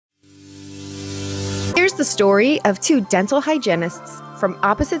Here's the story of two dental hygienists from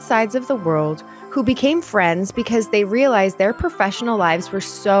opposite sides of the world who became friends because they realized their professional lives were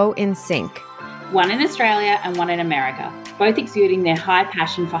so in sync. One in Australia and one in America, both exuding their high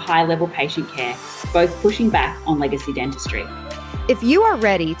passion for high-level patient care, both pushing back on legacy dentistry. If you are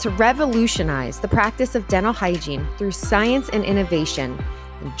ready to revolutionize the practice of dental hygiene through science and innovation,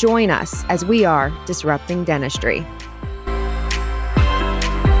 join us as we are disrupting dentistry.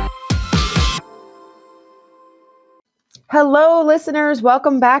 Hello, listeners.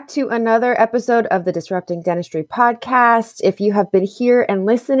 Welcome back to another episode of the Disrupting Dentistry podcast. If you have been here and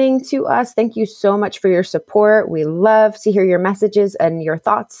listening to us, thank you so much for your support. We love to hear your messages and your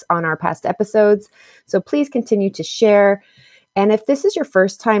thoughts on our past episodes. So please continue to share. And if this is your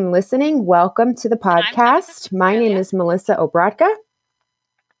first time listening, welcome to the podcast. My name is Melissa Obradka.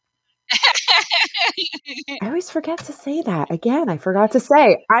 I always forget to say that. Again, I forgot to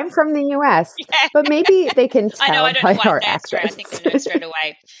say I'm from the U.S., but maybe they can tell I don't by know our why accents. I think we know straight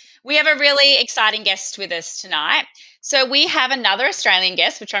away. We have a really exciting guest with us tonight. So we have another Australian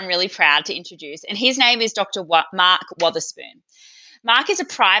guest, which I'm really proud to introduce, and his name is Dr. Mark Wotherspoon. Mark is a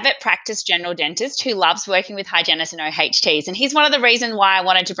private practice general dentist who loves working with hygienists and OHTs. And he's one of the reasons why I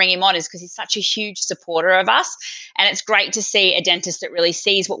wanted to bring him on is because he's such a huge supporter of us. And it's great to see a dentist that really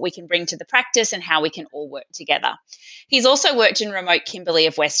sees what we can bring to the practice and how we can all work together. He's also worked in remote Kimberley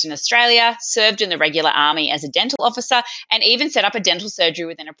of Western Australia, served in the regular army as a dental officer, and even set up a dental surgery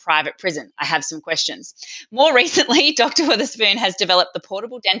within a private prison. I have some questions. More recently, Dr. Wotherspoon has developed the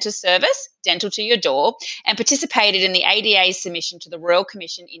portable dentist service, Dental to Your Door, and participated in the ADA's submission to the Royal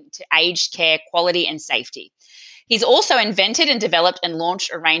Commission into Aged Care Quality and Safety. He's also invented and developed and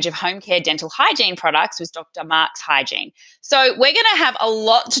launched a range of home care dental hygiene products with Dr. Mark's Hygiene. So we're going to have a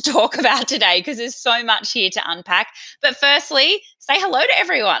lot to talk about today because there's so much here to unpack. But firstly, say hello to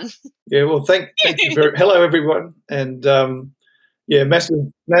everyone. Yeah, well, thank you very hello, everyone. And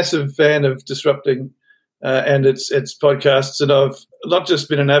massive fan of Disrupting and its podcasts. And I've not just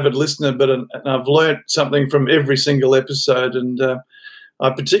been an avid listener, but I've learnt something from every single episode. And I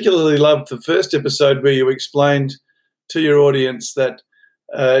particularly loved the first episode where you explained to your audience that,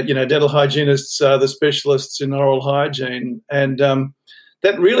 dental hygienists are the specialists in oral hygiene. And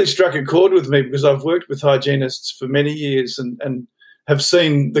that really struck a chord with me because I've worked with hygienists for many years and have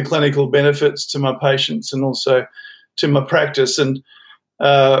seen the clinical benefits to my patients and also to my practice.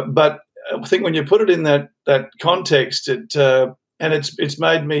 But I think when you put it in that context, it's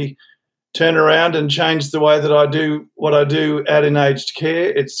made me turn around and change the way that I do what I do out in aged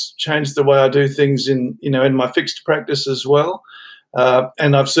care. It's changed the way I do things in my fixed practice as well.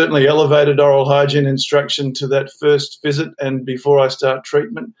 And I've certainly elevated oral hygiene instruction to that first visit and before I start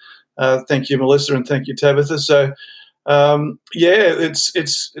treatment. Thank you, Melissa, and thank you, Tabitha. So, it's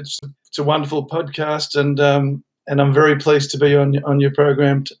a wonderful podcast, and I'm very pleased to be on your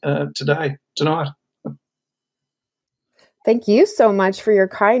program tonight. Thank you so much for your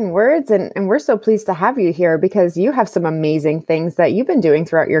kind words. And we're so pleased to have you here because you have some amazing things that you've been doing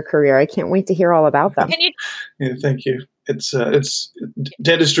throughout your career. I can't wait to hear all about them. Yeah, thank you. It's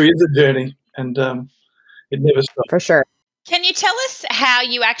dentistry is a journey, and it never stops. For sure. Can you tell us how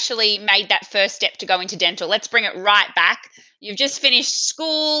you actually made that first step to go into dental? Let's bring it right back. You've just finished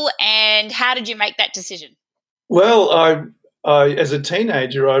school, and how did you make that decision? Well, I as a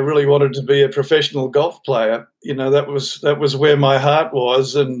teenager, I really wanted to be a professional golf player. That was where my heart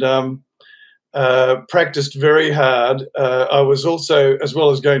was, and practiced very hard. I was also, as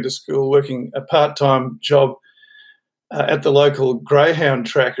well as going to school, working a part-time job at the local greyhound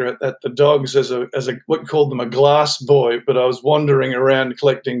tracker at the Dogs as a what called them a glass boy. But I was wandering around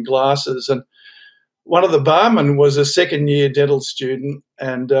collecting glasses, and one of the barmen was a second-year dental student,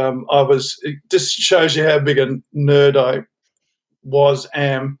 and it just shows you how big a nerd I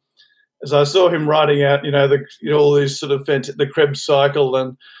am, as I saw him writing out, all these sort of the Krebs cycle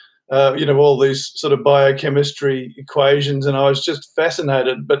and, all these sort of biochemistry equations, and I was just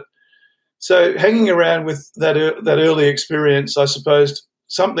fascinated. But so hanging around with that early experience, I suppose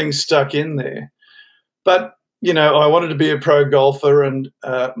something stuck in there. But, I wanted to be a pro golfer, and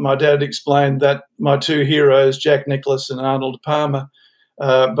my dad explained that my two heroes, Jack Nicklaus and Arnold Palmer,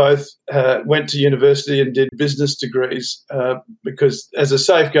 both went to university and did business degrees because as a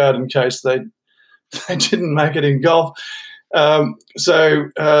safeguard in case they didn't make it in golf. Anyway,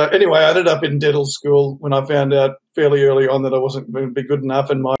 I ended up in dental school when I found out fairly early on that I wasn't going to be good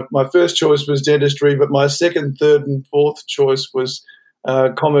enough. And my first choice was dentistry, but my second, third and fourth choice was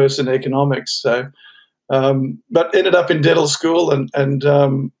commerce and economics. So, but ended up in dental school and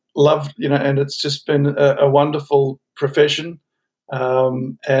loved, and it's just been a wonderful profession.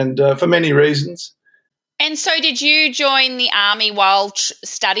 For many reasons. And so did you join the Army while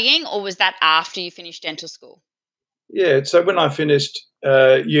studying, or was that after you finished dental school? Yeah, so when I finished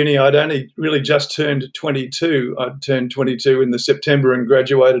uni, I'd only really just turned 22. I'd turned 22 in the September and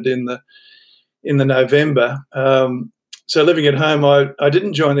graduated in the November. So living at home, I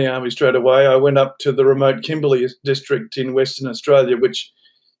didn't join the Army straight away. I went up to the remote Kimberley district in Western Australia, which,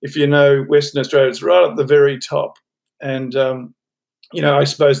 if you know Western Australia, it's right at the very top. And, I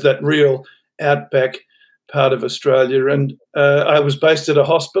suppose that real outback part of Australia. And I was based at a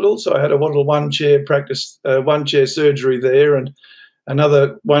hospital, so I had a little one-chair practice, one-chair surgery there, and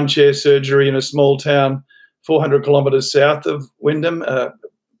another one-chair surgery in a small town 400 kilometres south of Wyndham, a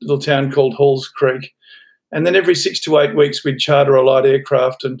little town called Halls Creek. And then every 6 to 8 weeks, we'd charter a light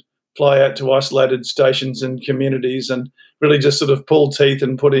aircraft and fly out to isolated stations and communities and really just sort of pull teeth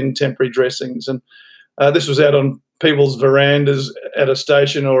and put in temporary dressings. And this was out on people's verandas at a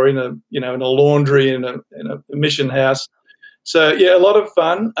station or in a laundry in a mission house. So yeah, a lot of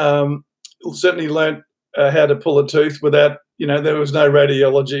fun. Certainly learnt how to pull a tooth without, there was no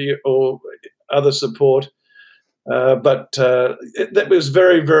radiology or other support. But that was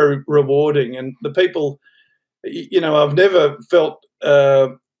very, very rewarding. And the people, I've never felt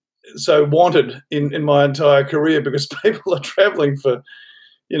so wanted in my entire career, because people are travelling for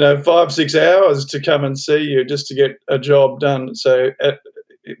 5-6 hours to come and see you just to get a job done. So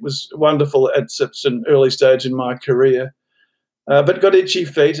it was wonderful at such an early stage in my career. But got itchy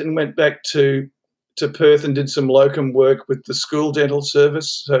feet and went back to Perth and did some locum work with the school dental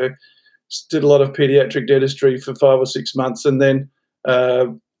service. So did a lot of paediatric dentistry for 5 or 6 months, and then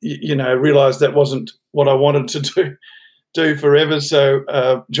realised that wasn't what I wanted to do forever.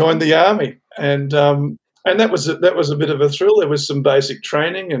 So joined the Army, and that was a bit of a thrill. There was some basic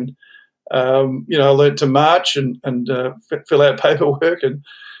training, and I learned to march and fill out paperwork, and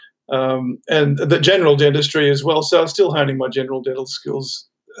the general dentistry as well. So I'm still honing my general dental skills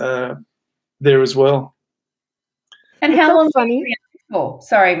there as well. And how long were you in the Army for?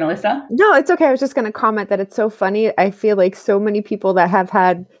 Sorry, Melissa. No, it's okay. I was just going to comment that it's so funny. I feel like so many people that have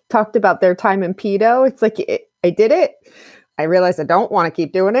talked about their time in pedo, it's like, I did it. I realized I don't want to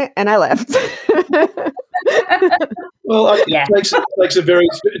keep doing it, and I left. Well,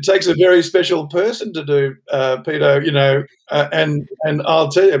 it takes a very special person to do pedo, and I'll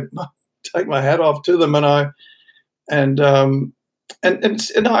tell you, take my hat off to them, and I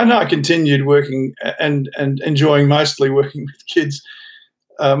continued working and enjoying mostly working with kids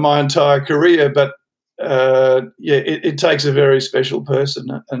my entire career, but it takes a very special person,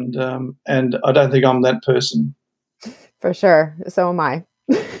 and I don't think I'm that person. For sure. So am I.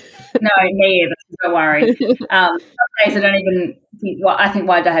 No, me either. Don't worry. Some days I don't even think. Well, I think,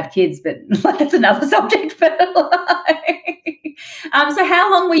 why do I have kids? But that's another subject for so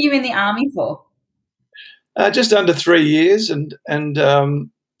how long were you in the Army for? Just under 3 years, and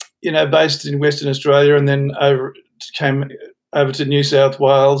based in Western Australia, and then came over to New South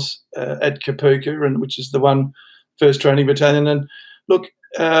Wales at Kapuka, and which is the first training battalion. And look,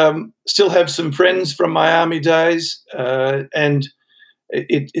 still have some friends from my Army days, and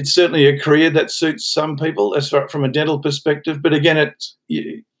it's certainly a career that suits some people as far from a dental perspective. But again, it's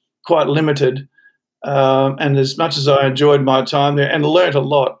quite limited. And as much as I enjoyed my time there and learnt a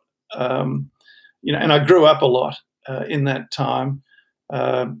lot, and I grew up a lot in that time.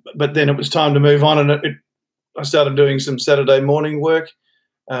 But then it was time to move on, and I started doing some Saturday morning work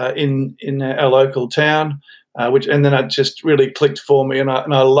in our local town, and then it just really clicked for me, and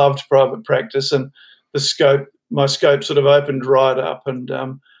I loved private practice, and my scope sort of opened right up, and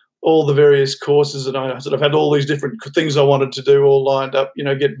all the various courses, and I sort of had all these different things I wanted to do all lined up,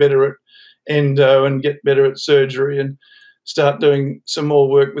 get better at endo and get better at surgery and start doing some more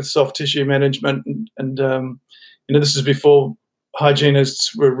work with soft tissue management. And this is before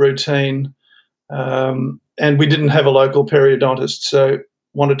hygienists were routine, and we didn't have a local periodontist, so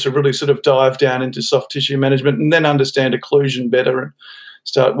wanted to really sort of dive down into soft tissue management and then understand occlusion better and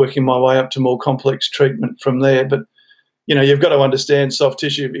start working my way up to more complex treatment from there. But you've got to understand soft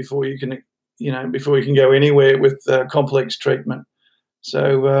tissue before you can go anywhere with complex treatment.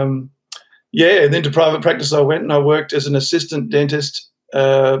 So and then to private practice I went, and I worked as an assistant dentist.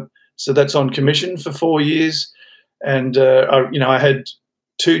 So that's on commission for 4 years, and I had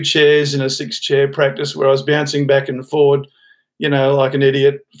 2 chairs in a 6-chair practice where I was bouncing back and forward, like an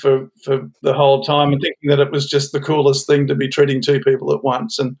idiot for the whole time, and thinking that it was just the coolest thing to be treating 2 people at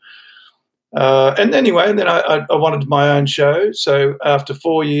once. And anyway, then I wanted my own show. So after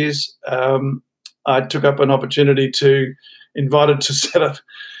 4 years, I took up an opportunity invited to set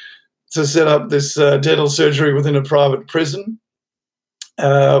up this dental surgery within a private prison.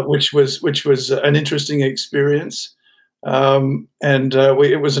 which was an interesting experience.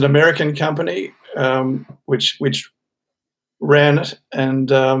 It was an American company which ran it,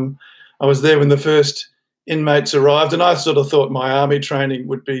 and I was there when the first inmates arrived, and I sort of thought my army training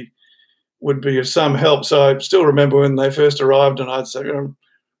would be of some help. So I still remember when they first arrived, and I'd say,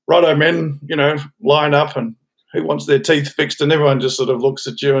 "Righto, men, line up, and who wants their teeth fixed?" And everyone just sort of looks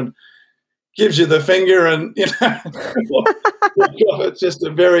at you and gives you the finger, and it's just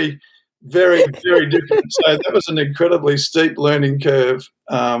a very, very, very different. So that was an incredibly steep learning curve,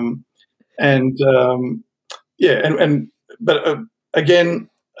 again,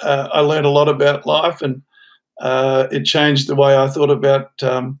 I learned a lot about life, and it changed the way I thought about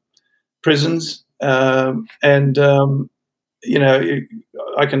prisons. I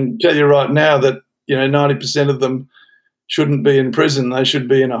can tell you right now that 90% of them shouldn't be in prison; they should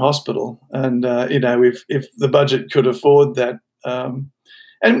be in a hospital. And if the budget could afford that,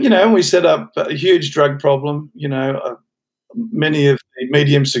 we set up a huge drug problem. Many of the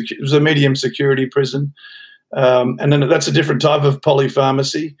it was a medium security prison. And then that's a different type of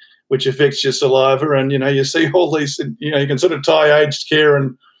polypharmacy, which affects your saliva. And, you see all these, you can sort of tie aged care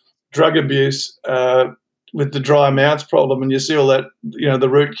and drug abuse with the dry mouth problem. And you see all that, the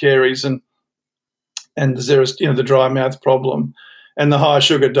root caries and the dry mouth problem and the high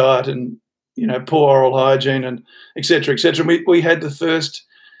sugar diet and, poor oral hygiene and et cetera, et cetera. And we had the first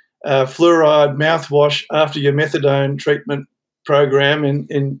fluoride mouthwash after your methadone treatment program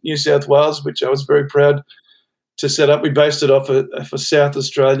in New South Wales, which I was very proud to set up. We based it off a South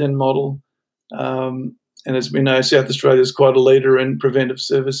Australian model. And as we know, South Australia is quite a leader in preventive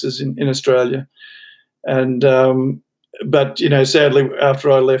services in Australia. And but sadly,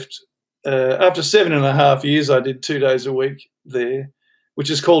 after I left, after 7.5 years, I did 2 days a week there, which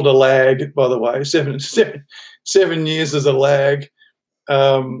is called a lag, by the way. 7 years is a lag.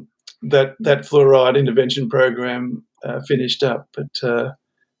 That fluoride intervention program finished up, but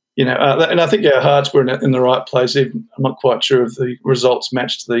and I think our hearts were in the right place. Even I'm not quite sure if the results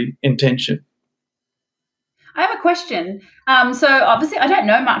matched the intention. I have a question. So obviously I don't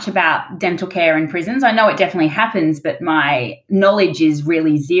know much about dental care in prisons. I know it definitely happens, but my knowledge is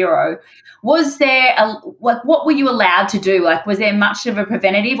really zero. Was there what were you allowed to do? Like, was there much of a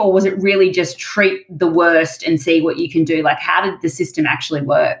preventative, or was it really just treat the worst and see what you can do? Like, how did the system actually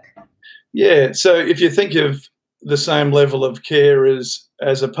work? Yeah. So if you think of the same level of care as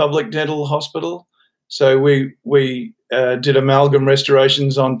a public dental hospital, so we did amalgam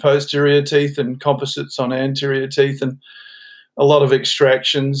restorations on posterior teeth and composites on anterior teeth, and a lot of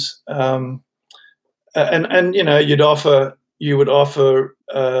extractions. You would offer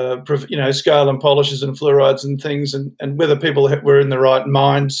scale and polishes and fluorides and things, and whether people were in the right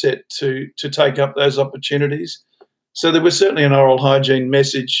mindset to take up those opportunities. So there was certainly an oral hygiene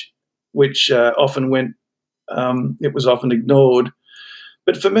message, which often went. It was often ignored.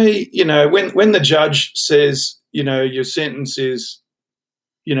 But for me, when the judge says, your sentence is,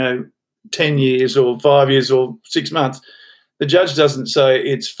 10 years or 5 years or 6 months, the judge doesn't say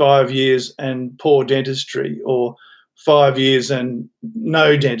it's 5 years and poor dentistry or 5 years and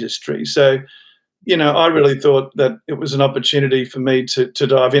no dentistry. So, I really thought that it was an opportunity for me to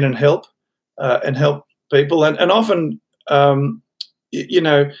dive in and help people. And often,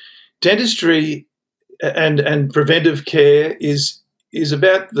 dentistry and preventive care is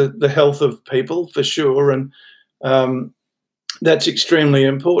about the health of people, for sure, and that's extremely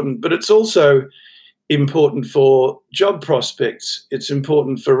important. But it's also important for job prospects. It's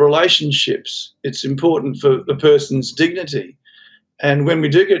important for relationships. It's important for the person's dignity. And when we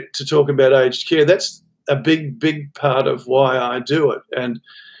do get to talk about aged care, that's a big, big part of why I do it. And,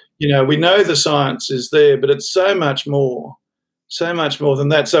 we know the science is there, but it's so much more than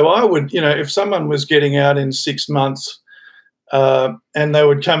that. So I would, if someone was getting out in 6 months and they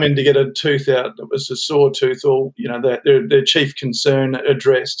would come in to get a tooth out that was a sore tooth or, their chief concern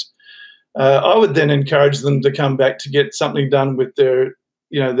addressed, I would then encourage them to come back to get something done with their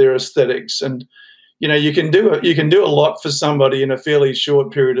aesthetics. And, you can do a lot for somebody in a fairly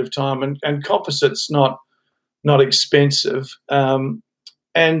short period of time, and composites not expensive.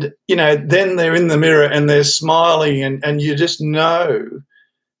 And, then they're in the mirror and they're smiling and you just know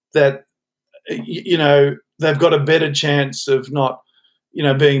that, they've got a better chance of not,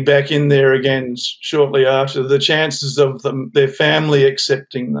 being back in there again shortly after. The chances of their family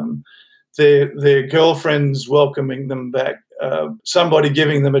accepting them, their girlfriends welcoming them back, somebody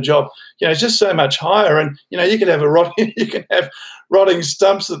giving them a job, it's just so much higher. And, you can have rotting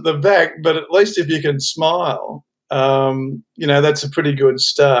stumps at the back, but at least if you can smile, that's a pretty good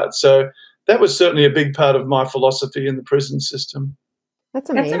start. So that was certainly a big part of my philosophy in the prison system. That's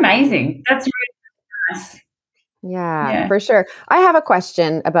That's amazing. amazing. That's really nice. Yeah, for sure. I have a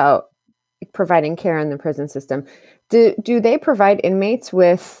question about providing care in the prison system. Do they provide inmates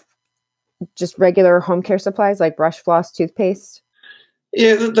with just regular home care supplies like brush, floss, toothpaste?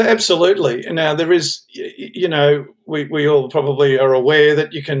 Yeah, absolutely. Now there is, we all probably are aware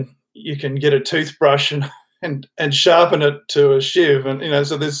that you can get a toothbrush and sharpen it to a shiv, and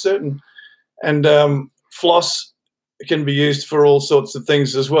so there's certain, and floss can be used for all sorts of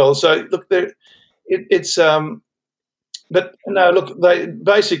things as well. So look, it's but no, look, they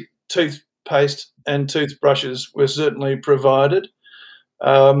basic toothpaste and toothbrushes were certainly provided.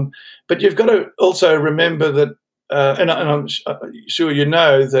 But you've got to also remember that, and I'm sure you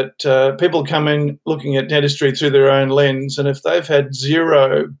know that people come in looking at dentistry through their own lens, and if they've had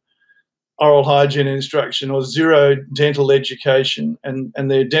zero oral hygiene instruction or zero dental education, and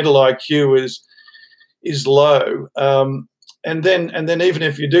their dental IQ is low, and then even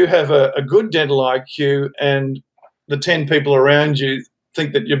if you do have a good dental IQ, and the 10 people around you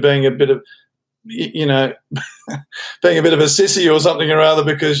think that you're being a bit of, being a bit of a sissy or something or other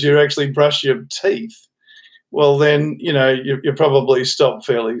because you actually brush your teeth, well, then you probably stop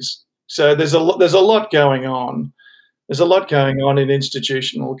fairly. So there's a lot going on. There's a lot going on in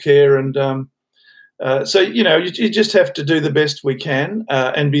institutional care, and so you just have to do the best we can,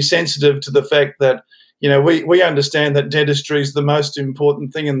 and be sensitive to the fact that we understand that dentistry is the most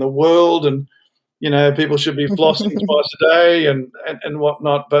important thing in the world, and people should be flossing twice a day and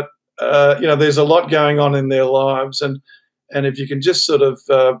whatnot. But there's a lot going on in their lives, and if you can just sort of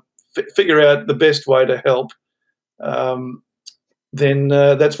figure out the best way to help, then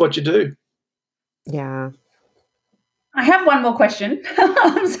that's what you do. Yeah. I have one more question.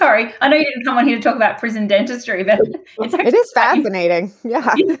 I'm sorry. I know you didn't come on here to talk about prison dentistry, but it is fascinating.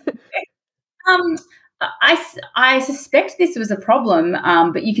 Yeah. I suspect this was a problem,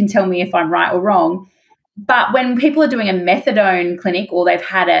 but you can tell me if I'm right or wrong. But when people are doing a methadone clinic or they've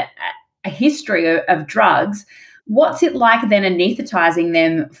had a history of drugs, what's it like then anesthetizing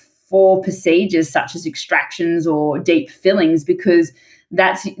them for procedures such as extractions or deep fillings? Because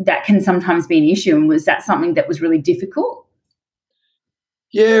that can sometimes be an issue. And was that something that was really difficult?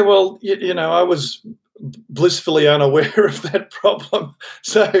 Yeah, well, I was blissfully unaware of that problem.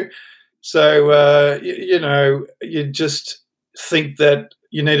 So you just think that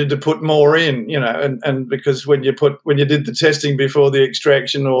you needed to put more in, and because when you did the testing before the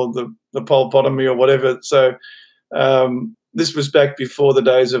extraction or the pulpotomy or whatever, so this was back before the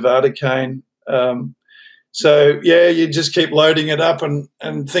days of Articaine. So yeah, you just keep loading it up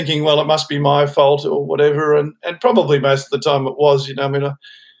and thinking, well, it must be my fault or whatever, and probably most of the time it was.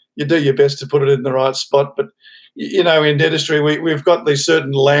 You do your best to put it in the right spot, but in dentistry we've got these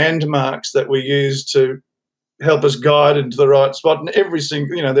certain landmarks that we use to help us guide into the right spot. And every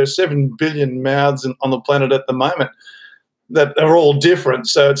single, there's 7 billion mouths on the planet at the moment that are all different.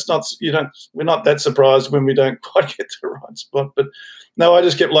 So it's not, we're not that surprised when we don't quite get to the right spot. But no, I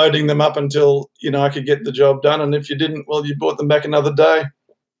just kept loading them up until, I could get the job done. And if you didn't, well, you brought them back another day.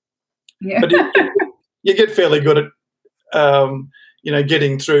 Yeah. But you get fairly good at,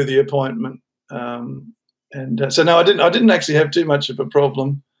 getting through the appointment. So no, I didn't actually have too much of a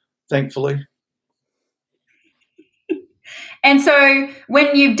problem, thankfully. And so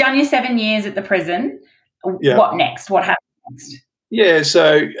when you've done your 7 years at the prison, what next? What happened next? Yeah,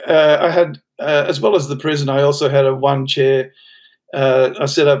 so I had, as well as the prison, I also had a one-chair. I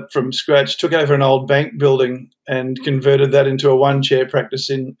set up from scratch, took over an old bank building and converted that into a one-chair practice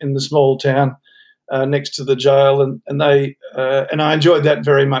in the small town next to the jail, and I enjoyed that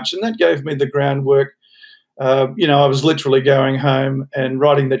very much, and that gave me the groundwork. I was literally going home and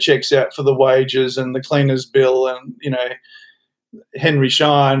writing the checks out for the wages and the cleaner's bill, and Henry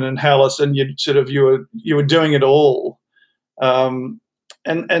Schein and Hallis, and you were doing it all, and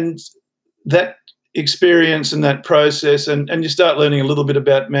that experience and that process, and you start learning a little bit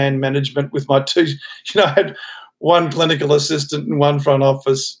about man management with my two. I had one clinical assistant and one front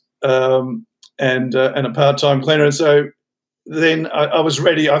office, and a part-time cleaner, and so then I was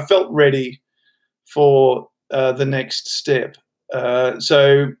ready. I felt ready for the next step.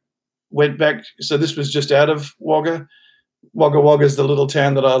 So went back. So this was just out of Wagga. Wagga Wagga is the little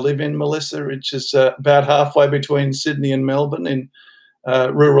town that I live in, Melissa, which is about halfway between Sydney and Melbourne in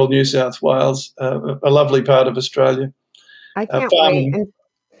rural New South Wales, a lovely part of Australia. I can't wait.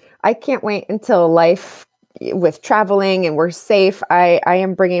 I can't wait until life with traveling and we're safe. I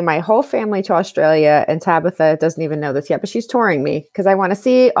am bringing my whole family to Australia, and Tabitha doesn't even know this yet, but she's touring me because I want to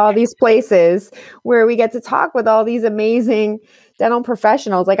see all these places where we get to talk with all these amazing dental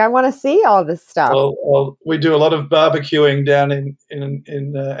professionals. Like, I want to see all this stuff. Well, we do a lot of barbecuing down in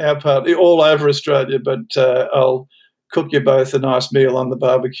our part, all over Australia. But I'll cook you both a nice meal on the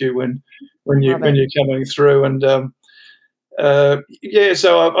barbecue when you're coming through. And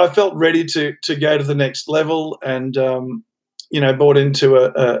so I felt ready to go to the next level, and bought into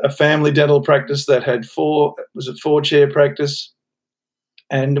a family dental practice that had four chair practice,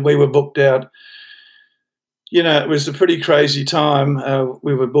 and we were booked out. It was a pretty crazy time.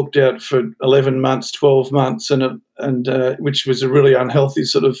 We were booked out for 11 months, 12 months, and which was a really unhealthy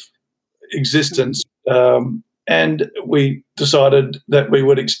sort of existence. And we decided that we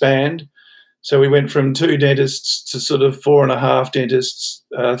would expand. So we went from 2 dentists to sort of 4.5 dentists,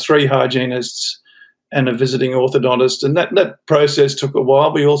 3 hygienists, and a visiting orthodontist. And that process took a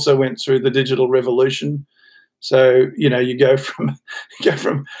while. We also went through the digital revolution. So, you go from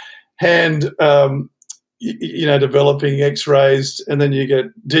hand developing X-rays, and then you get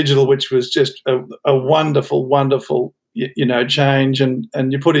digital, which was just a wonderful, wonderful, change. And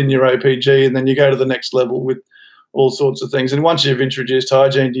you put in your OPG, and then you go to the next level with all sorts of things. And once you've introduced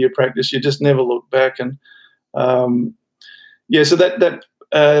hygiene to your practice, you just never look back. And so that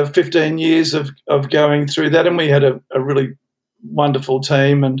 15 years of going through that, and we had a really wonderful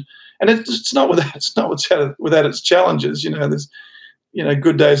team. And it's not without its challenges. There's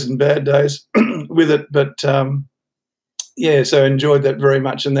good days and bad days with it, but so enjoyed that very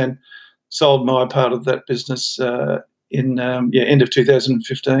much, and then sold my part of that business in end of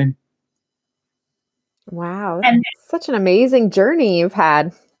 2015. Wow, and such an amazing journey you've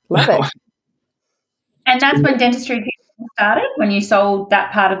had. Love it. And that's when Dentistry started, when you sold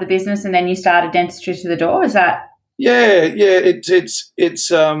that part of the business, and then you started Dentistry to the Door. Is that? Yeah.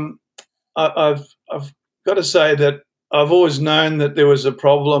 It's I've got to say that I've always known that there was a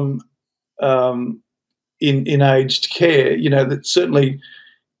problem in aged care. That certainly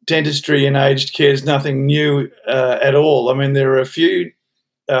dentistry in aged care is nothing new at all. I mean, there are a few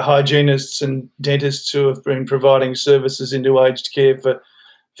hygienists and dentists who have been providing services into aged care for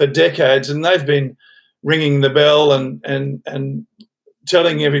decades, and they've been ringing the bell and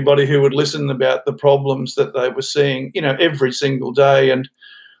telling everybody who would listen about the problems that they were seeing, every single day.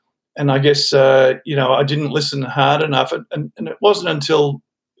 And I guess, I didn't listen hard enough. And it wasn't until,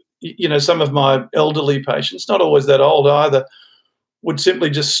 some of my elderly patients, not always that old either, would simply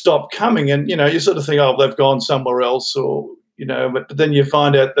just stop coming. And, you sort of think, oh, they've gone somewhere else, or, but then you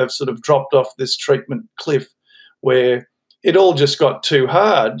find out they've sort of dropped off this treatment cliff where it all just got too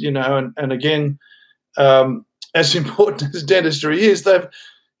hard, and again, as important as dentistry is,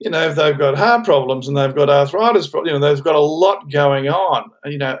 if they've got heart problems and they've got arthritis problems, they've got a lot going on,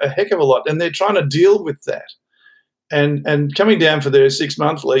 a heck of a lot, and they're trying to deal with that. And coming down for their 6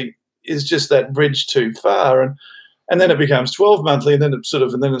 monthly is just that bridge too far, and then it becomes 12 monthly, and then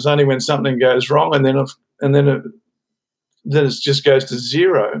it's only when something goes wrong, and then it just goes to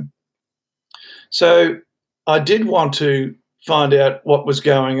zero. So I did want to find out what was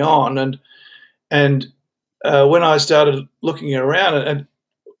going on, and when I started looking around, and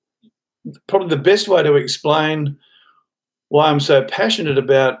probably the best way to explain why I'm so passionate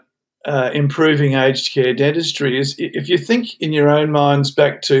about improving aged care dentistry is if you think in your own minds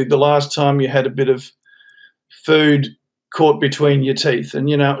back to the last time you had a bit of food caught between your teeth, and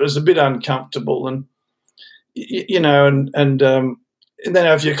it was a bit uncomfortable, and and then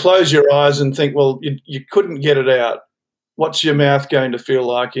if you close your eyes and think, well, you couldn't get it out, what's your mouth going to feel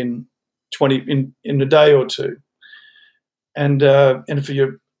like in a day or two? And for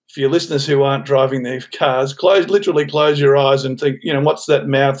your listeners who aren't driving their cars, literally close your eyes and think, what's that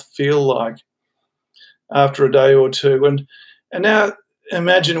mouth feel like after a day or two? And now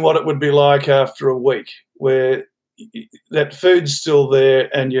imagine what it would be like after a week, where that food's still there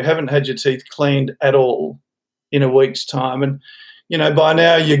and you haven't had your teeth cleaned at all in a week's time. And, by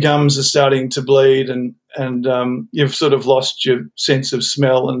now your gums are starting to bleed, and you've sort of lost your sense of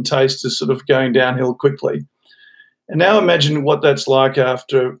smell, and taste is sort of going downhill quickly. And now imagine what that's like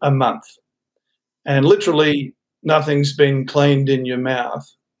after a month, and literally nothing's been cleaned in your mouth,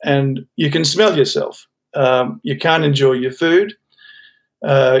 and you can smell yourself. You can't enjoy your food.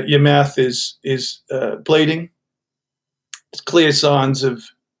 Your mouth is bleeding. It's clear signs of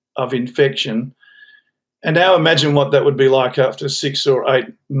infection. And now imagine what that would be like after 6 or 8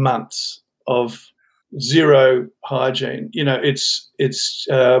 months of zero hygiene. It's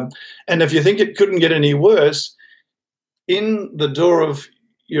and if you think it couldn't get any worse, in the door of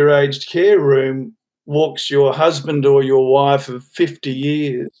your aged care room walks your husband or your wife of 50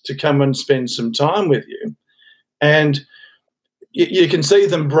 years to come and spend some time with you. And you can see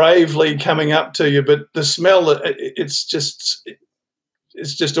them bravely coming up to you, but the smell, it's just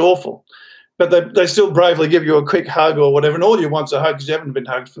it's just awful. But they still bravely give you a quick hug or whatever, and all you want's a hug because you haven't been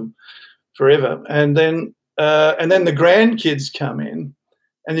hugged for forever. And then the grandkids come in,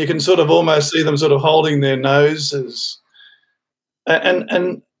 and you can sort of almost see them sort of holding their noses.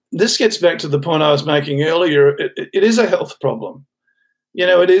 And this gets back to the point I was making earlier. It is a health problem.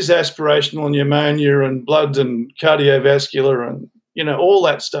 It is aspirational pneumonia and blood and cardiovascular and, all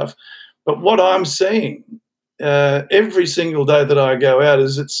that stuff. But what I'm seeing every single day that I go out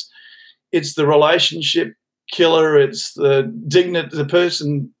is it's the relationship killer. It's the dignity. The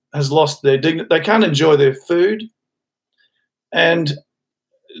person has lost their dignity. They can't enjoy their food. And,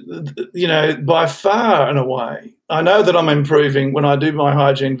 by far and away, I know that I'm improving when I do my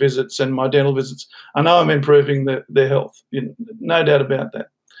hygiene visits and my dental visits. I know I'm improving their health, no doubt about that.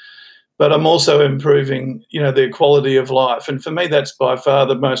 But I'm also improving, their quality of life. And for me, that's by far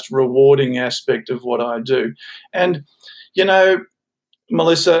the most rewarding aspect of what I do. And,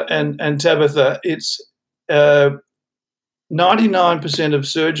 Melissa and Tabitha, it's 99% of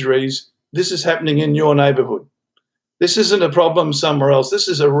surgeries, this is happening in your neighbourhood. This isn't a problem somewhere else. This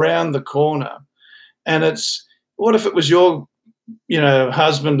is around the corner. And what if it was your,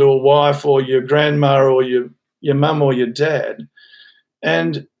 husband or wife or your grandma or your mum or your dad?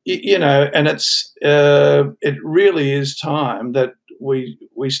 And, and it really is time that we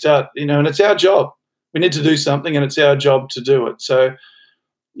start, and it's our job. We need to do something, and it's our job to do it. So,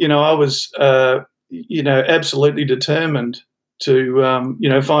 I was, absolutely determined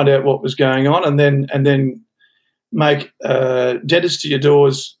to, find out what was going on, and then make Dentist to Your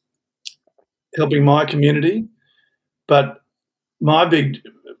Doors helping my community. But my big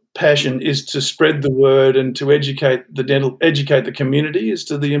passion is to spread the word and to educate the community as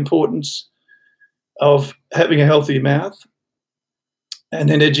to the importance of having a healthy mouth, and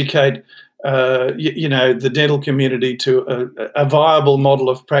then educate the dental community to a viable model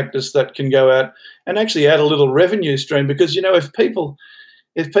of practice that can go out and actually add a little revenue stream. Because if people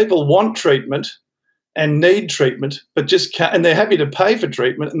want treatment and need treatment, but just can't, and they're happy to pay for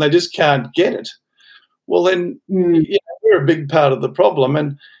treatment and they just can't get it, well then we're a big part of the problem.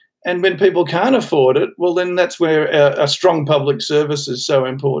 And when people can't afford it, well then that's where a strong public service is so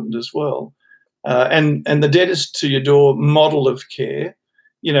important as well. And the Dentist to Your Door model of care,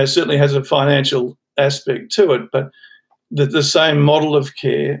 certainly has a financial aspect to it, but the same model of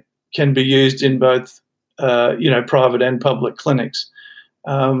care can be used in both, private and public clinics.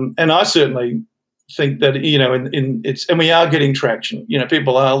 And I certainly think that, and we are getting traction.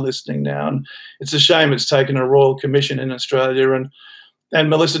 People are listening now, and it's a shame it's taken a royal commission in Australia. And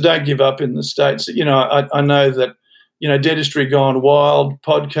Melissa, don't give up in the States. I know that, Dentistry Gone Wild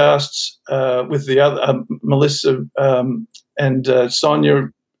podcasts with the other Melissa and Sonia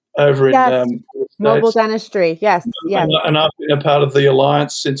over in Mobile Dentistry. Yes. And I've been a part of the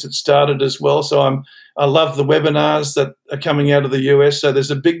alliance since it started as well. So I love the webinars that are coming out of the US. So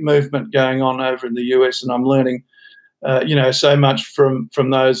there's a big movement going on over in the US, and I'm learning, so much from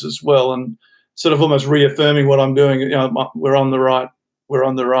those as well, and sort of almost reaffirming what I'm doing. We're on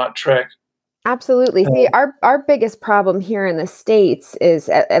the right track. Absolutely. See, our biggest problem here in the States is,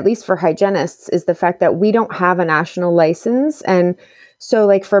 at least for hygienists, is the fact that we don't have a national license. And so,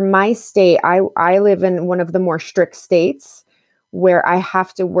 like, for my state, I live in one of the more strict states where I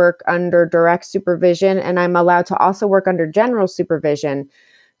have to work under direct supervision, and I'm allowed to also work under general supervision.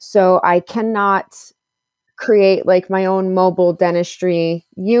 So I cannot create like my own mobile dentistry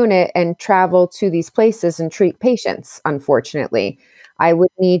unit and travel to these places and treat patients, unfortunately. I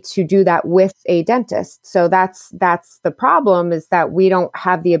would need to do that with a dentist. So that's the problem, is that we don't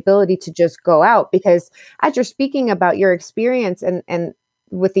have the ability to just go out, because as you're speaking about your experience and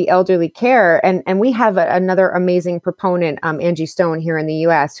with the elderly care, and we have another amazing proponent, Angie Stone here in the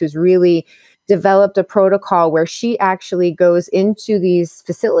US, who's really developed a protocol where she actually goes into these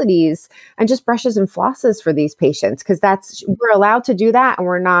facilities and just brushes and flosses for these patients, because we're allowed to do that, and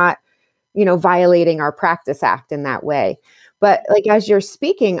we're not, violating our Practice Act in that way. But like, as you're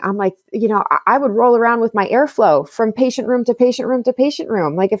speaking, I'm like, I would roll around with my airflow from patient room to patient room to patient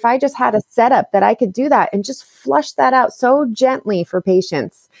room. Like, if I just had a setup that I could do that and just flush that out so gently for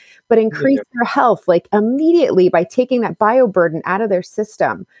patients, but increase their health like immediately by taking that bioburden out of their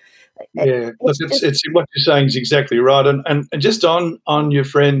system. Yeah, look, it's what you're saying is exactly right. And just on your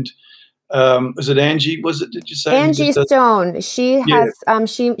friend, was it Angie? Did you say Angie Stone? She has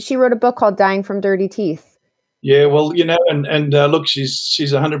she wrote a book called Dying from Dirty Teeth. Yeah, well, and look, she's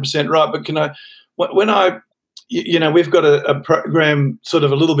 100% right. But we've got a program sort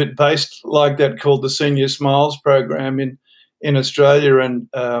of a little bit based like that called the Senior Smiles program in Australia, and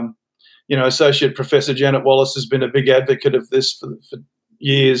Associate Professor Janet Wallace has been a big advocate of this for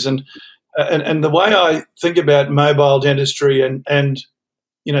years. And the way I think about mobile dentistry and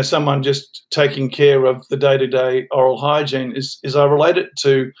someone just taking care of the day-to-day oral hygiene is I relate it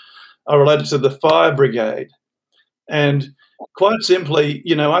to the fire brigade. And quite simply,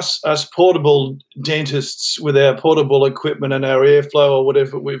 us portable dentists with our portable equipment and our airflow or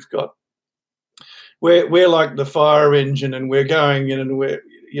whatever we've got, we're like the fire engine, and we're going in and we're,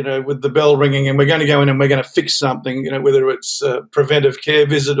 with the bell ringing, and we're going to go in and we're going to fix something, whether it's a preventive care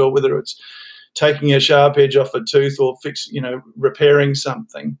visit or whether it's taking a sharp edge off a tooth or repairing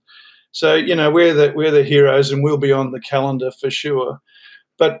something. So, we're the heroes, and we'll be on the calendar for sure.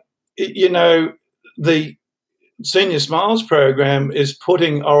 But, the Senior Smiles program is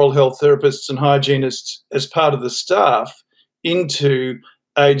putting oral health therapists and hygienists as part of the staff into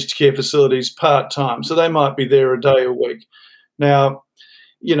aged care facilities part-time. So they might be there a day a week. Now,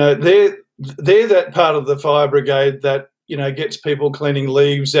 they're that part of the fire brigade that, gets people cleaning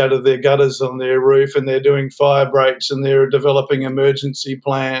leaves out of their gutters on their roof, and they're doing fire breaks, and they're developing emergency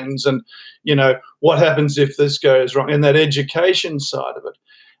plans, and, what happens if this goes wrong, and that education side of it.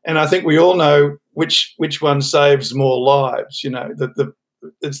 And I think we all know which one saves more lives.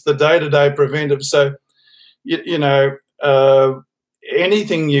 It's the day-to-day preventive. So,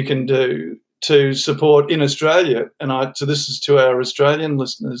 anything you can do to support in Australia, and so this is to our Australian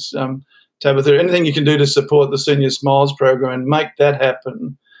listeners, Tabitha, anything you can do to support the Senior Smiles program and make that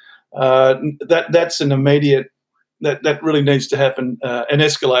happen, that's an immediate, that really needs to happen and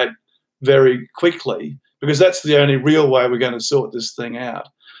escalate very quickly, because that's the only real way we're going to sort this thing out.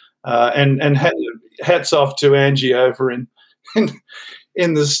 And hats off to Angie over in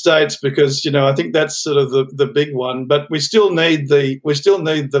the States, because I think that's sort of the big one. But we still need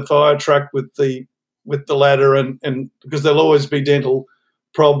the fire truck with the ladder, and because there'll always be dental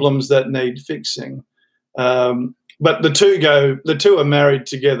problems that need fixing. But the two are married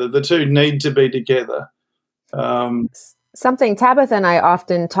together. The two need to be together. Something Tabitha and I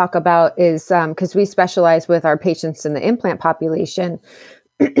often talk about is because we specialize with our patients in the implant population.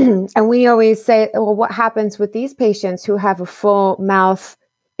 And we always say, well, what happens with these patients who have a full mouth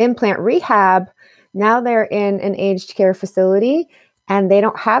implant rehab? Now they're in an aged care facility and they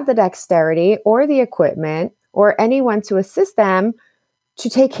don't have the dexterity or the equipment or anyone to assist them to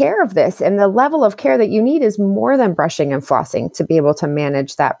take care of this. And the level of care that you need is more than brushing and flossing to be able to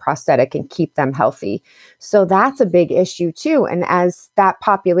manage that prosthetic and keep them healthy. So that's a big issue too. And as that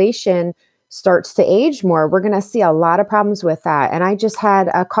population starts to age more, we're going to see a lot of problems with that. And I just had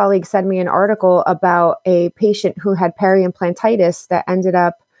a colleague send me an article about a patient who had peri-implantitis that ended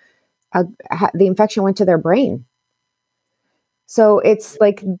up, the infection went to their brain. So it's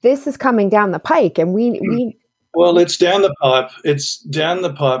like, this is coming down the pike, and we well, it's down the pipe. It's down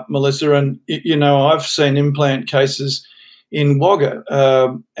the pipe, Melissa. And, I've seen implant cases in Wagga,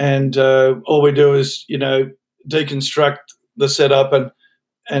 and all we do is, deconstruct the setup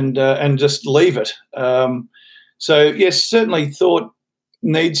and just leave it. So yes, certainly thought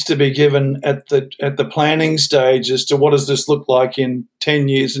needs to be given at the planning stage as to what does this look like in 10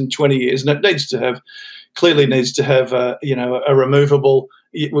 years and 20 years, and it clearly needs to have a removable.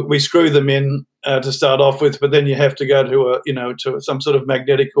 We screw them in to start off with, but then you have to go to some sort of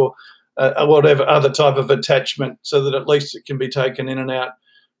magnetic or whatever other type of attachment, so that at least it can be taken in and out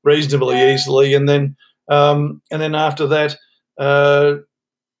reasonably easily, and then after that.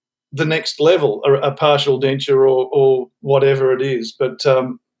 The next level, a partial denture or whatever it is, but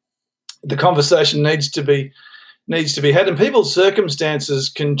the conversation needs to be had, and people's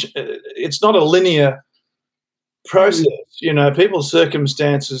circumstances it's not a linear process. People's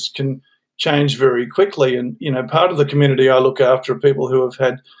circumstances can change very quickly, and part of the community I look after are people who have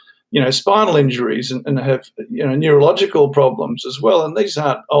had spinal injuries and have neurological problems as well, and these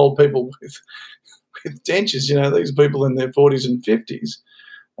aren't old people with dentures. These people in their 40s and 50s.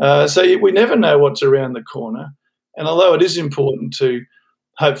 So we never know what's around the corner. And although it is important to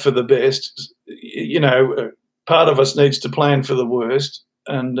hope for the best, part of us needs to plan for the worst.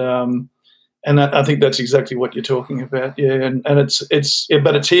 And I think that's exactly what you're talking about. Yeah. And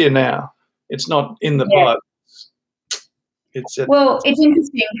but it's here now. It's not in the pipe. It's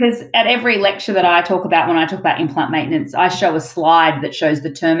interesting because at every lecture that I talk about, when I talk about implant maintenance, I show a slide that shows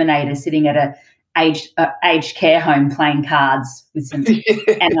the Terminator sitting at a aged care home playing cards with some, and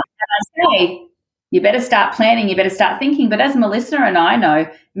I say, you better start planning, you better start thinking. But as Melissa and I know,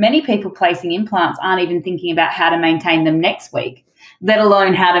 many people placing implants aren't even thinking about how to maintain them next week, let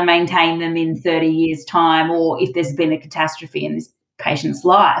alone how to maintain them in 30 years' time, or if there's been a catastrophe in this patient's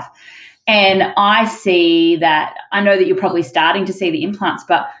life. And I see that, I know that you're probably starting to see the implants,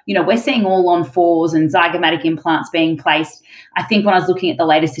 but, we're seeing all on fours and zygomatic implants being placed. I think when I was looking at the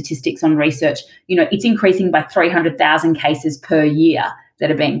latest statistics on research, it's increasing by 300,000 cases per year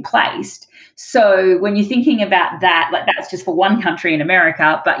that are being placed. So when you're thinking about that, like that's just for one country in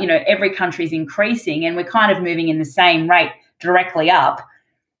America, but, every country is increasing and we're kind of moving in the same rate directly up.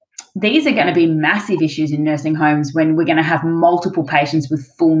 These are going to be massive issues in nursing homes when we're going to have multiple patients with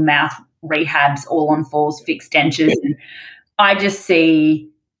full mouth rehabs, all on fours, fixed dentures. And I just see,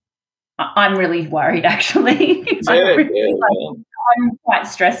 I'm really worried actually. I'm quite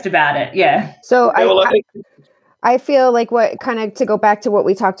stressed about it. Yeah. So I feel like what kind of, to go back to what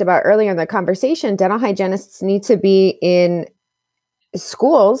we talked about earlier in the conversation, dental hygienists need to be in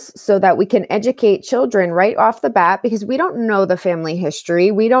schools so that we can educate children right off the bat, because we don't know the family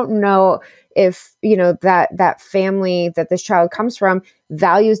history. We don't know if, that family that this child comes from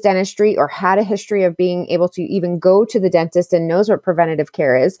values dentistry or had a history of being able to even go to the dentist and knows what preventative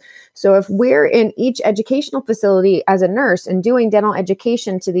care is. So if we're in each educational facility as a nurse and doing dental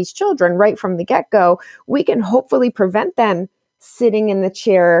education to these children right from the get-go, we can hopefully prevent them sitting in the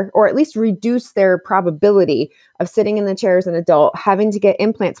chair, or at least reduce their probability of sitting in the chair as an adult, having to get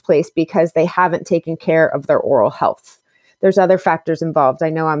implants placed because they haven't taken care of their oral health. There's other factors involved. I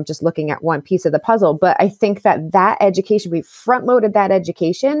know I'm just looking at one piece of the puzzle, but I think that education, we front loaded that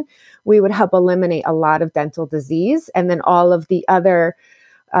education, we would help eliminate a lot of dental disease and then all of the other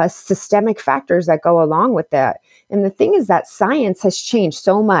systemic factors that go along with that. And the thing is that science has changed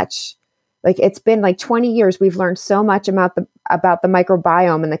so much. Like it's been like 20 years. We've learned so much about the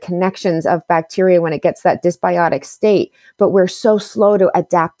microbiome and the connections of bacteria when it gets that dysbiotic state, but we're so slow to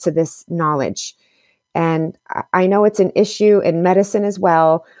adapt to this knowledge. And I know it's an issue in medicine as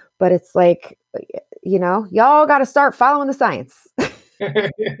well, but it's like, y'all got to start following the science.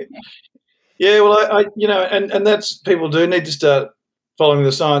 Yeah, well, and that's, people do need to start following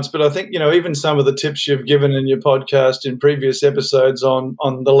the science. But I think, even some of the tips you've given in your podcast in previous episodes on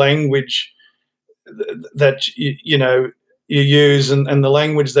the language that, you use and the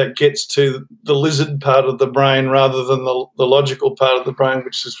language that gets to the lizard part of the brain rather than the logical part of the brain,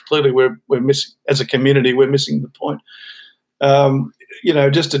 which is clearly we're missing as a community, we're missing the point.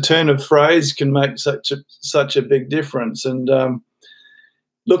 Just a turn of phrase can make such a big difference. And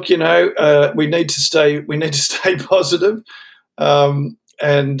look, we need to stay positive.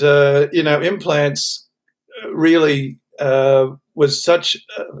 Implants really was such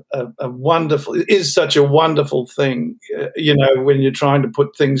a wonderful thing, when you're trying to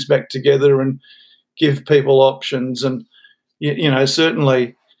put things back together and give people options. And,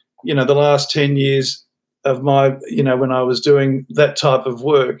 certainly, the last 10 years of my, when I was doing that type of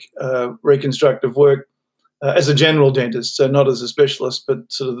work, reconstructive work, as a general dentist, so not as a specialist,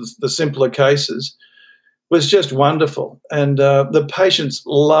 but sort of the simpler cases, was just wonderful. And the patients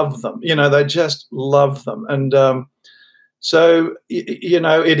love them. They just love them. And so,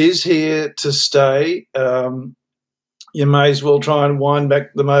 it is here to stay. You may as well try and wind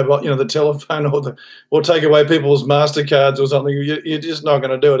back the mobile, the telephone, or take away people's MasterCards or something. You're just not going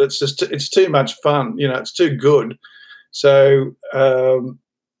to do it. It's too much fun. It's too good. So,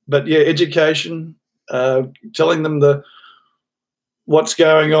 but yeah, education, telling them what's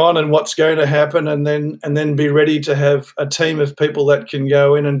going on and what's going to happen, and then be ready to have a team of people that can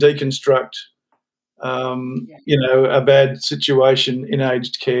go in and deconstruct a bad situation in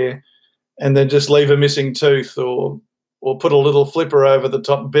aged care, and then just leave a missing tooth or put a little flipper over the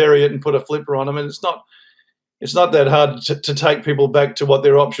top, bury it and put a flipper on them. And it's not that hard to take people back to what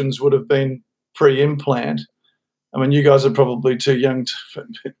their options would have been pre-implant. I mean, you guys are probably too young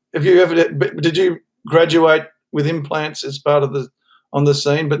did you graduate with implants as part of on the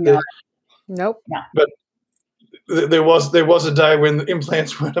scene? But no. Nope. No. But there was a day when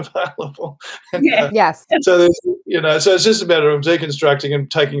implants weren't available. And, yes. So there's, so it's just a matter of deconstructing and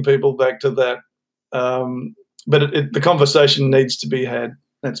taking people back to that. But the conversation needs to be had.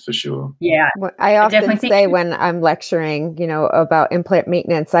 That's for sure. Yeah. I often say when I'm lecturing, about implant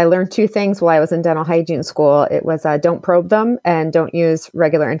maintenance, I learned two things while I was in dental hygiene school. It was don't probe them and don't use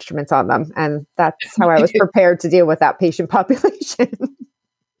regular instruments on them. And that's how I was prepared to deal with that patient population.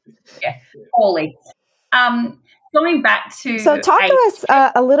 Yeah, totally. Going back to... So talk to us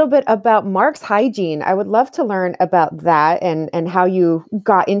a little bit about Mark's Hygiene. I would love to learn about that and how you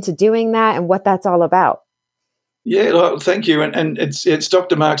got into doing that and what that's all about. Yeah, well, thank you. And it's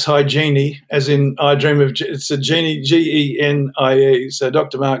Dr. Mark's Hygiene, as in I dream of, it's a genie, Genie. So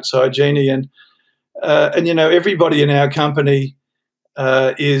Dr. Mark's Hygiene. And everybody in our company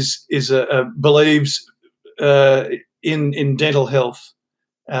believes in dental health.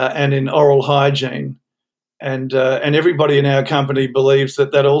 and in oral hygiene. And everybody in our company believes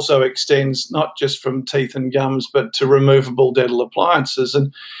that also extends not just from teeth and gums, but to removable dental appliances.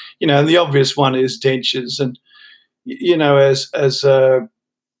 And, and the obvious one is dentures. And, as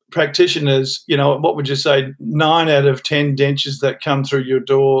practitioners, what would you say? 9 out of 10 dentures that come through your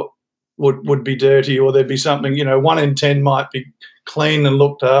door would be dirty, or there'd be something. 1 in 10 might be clean and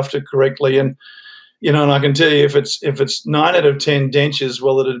looked after correctly. And and I can tell you, if it's 9 out of 10 dentures,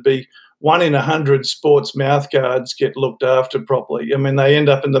 well, it'd be 1 in 100 sports mouth guards get looked after properly. I mean, they end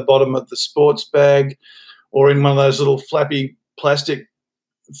up in the bottom of the sports bag, or in one of those little flappy plastic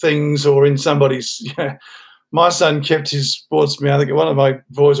things, or in somebody's. My son kept his sports mouth. One of my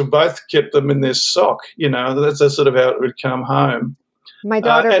boys, or both, kept them in their sock. That's sort of how it would come home. My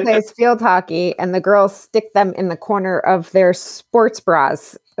daughter plays field hockey, and the girls stick them in the corner of their sports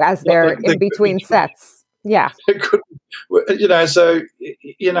bras as they're in between sets. Yeah. So,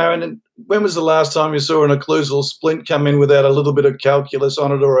 and when was the last time you saw an occlusal splint come in without a little bit of calculus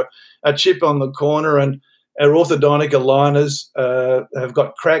on it, or a chip on the corner? And our orthodontic aligners have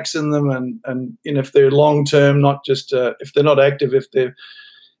got cracks in them, and if they're long term, not just if they're not active, if they're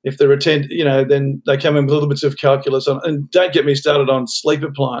then they come in with little bits of calculus on. And don't get me started on sleep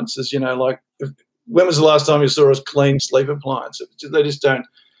appliances. When was the last time you saw us clean sleep appliances? They just don't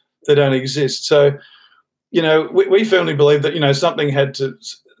exist. So, we firmly believe that something had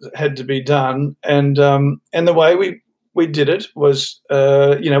to be done, and the way we did it was,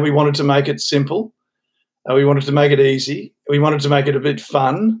 we wanted to make it simple, we wanted to make it easy, we wanted to make it a bit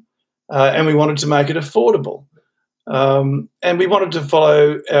fun, and we wanted to make it affordable, and we wanted to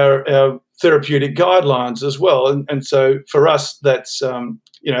follow our therapeutic guidelines as well. And so for us, that's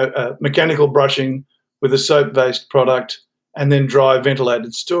mechanical brushing with a soap-based product, and then dry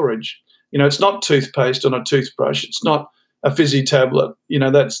ventilated storage. It's not toothpaste on a toothbrush. It's not a fizzy tablet.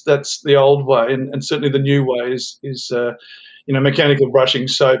 That's the old way, and certainly the new way is mechanical brushing,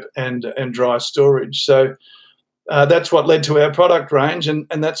 soap, and dry storage. So that's what led to our product range, and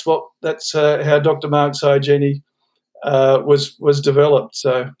that's how Dr. Mark's Hygiene was developed.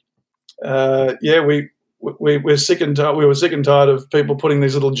 So we were sick and tired of people putting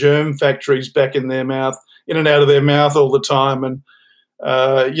these little germ factories back in their mouth, in and out of their mouth all the time, and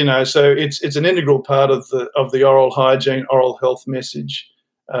so it's an integral part of the oral hygiene, oral health message,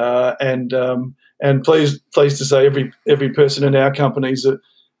 and pleased to say every person in our company is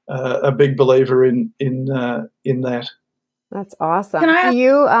a big believer in that. That's awesome. Do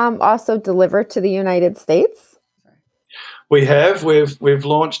you also deliver to the United States? We have. We've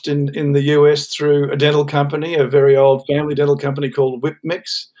launched in the US through a dental company, a very old family dental company called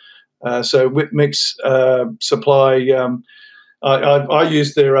Whipmix. So Whipmix supply. I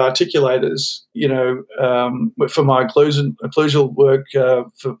use their articulators, for my occlusal work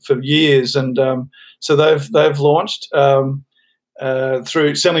for years, and so they've launched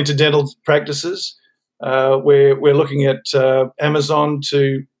through selling to dental practices. We're looking at Amazon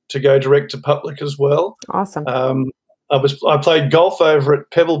to go direct to public as well. Awesome. I played golf over at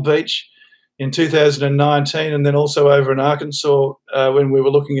Pebble Beach in 2019, and then also over in Arkansas when we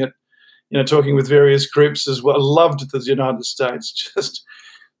were looking at talking with various groups as well. I loved the United States, just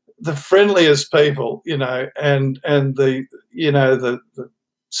the friendliest people, and the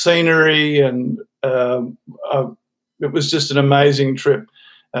scenery, and it was just an amazing trip.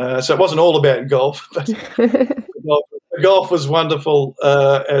 So it wasn't all about golf, but golf was wonderful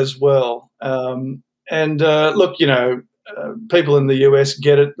as well. Look, people in the US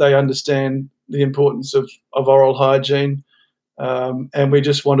get it; they understand the importance of oral hygiene. And we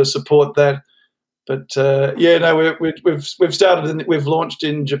just want to support that. But we've started. We've launched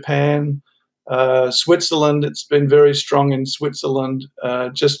in Japan, Switzerland. It's been very strong in Switzerland.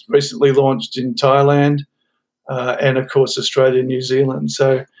 Just recently launched in Thailand, and of course Australia, New Zealand.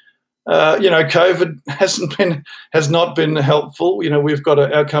 So, COVID has not been helpful. We've got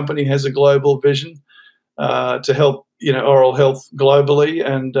our company has a global vision to help oral health globally,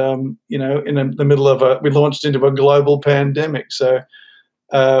 and in the middle of we launched into a global pandemic. So,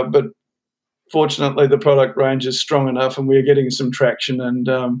 but fortunately, the product range is strong enough, and we're getting some traction.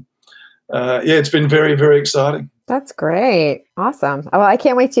 And it's been very, very exciting. That's great. Awesome. Well, I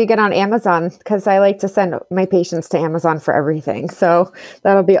can't wait till you get on Amazon, because I like to send my patients to Amazon for everything. So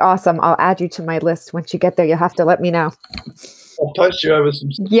that'll be awesome. I'll add you to my list. Once you get there, you'll have to let me know. I'll post you over some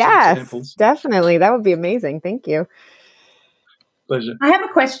yes, samples. Definitely. That would be amazing. Thank you. Pleasure. I have a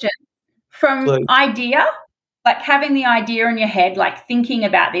question from idea, like having the idea in your head, like thinking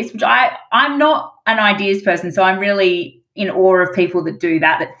about this, which I'm not an ideas person, so I'm really in awe of people that do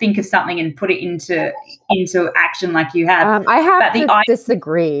that think of something and put it into action like you have. I have to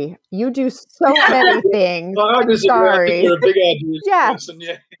disagree. You do so many things. Well, I disagree. Sorry. I think you're a big ideas Yes. person,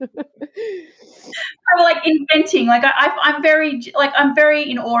 yeah. I'm like inventing. Like I'm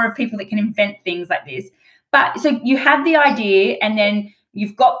very in awe of people that can invent things like this. But so you had the idea, and then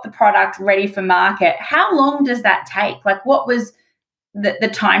you've got the product ready for market. How long does that take? Like, what was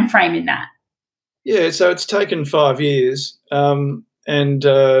the time frame in that? Yeah, so it's taken 5 years, and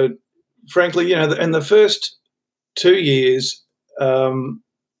frankly, in the first 2 years, you're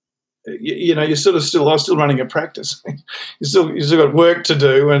sort of I was still running a practice. you still got work to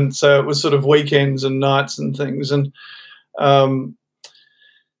do, and so it was sort of weekends and nights and things, and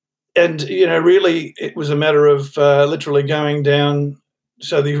really it was a matter of literally going down.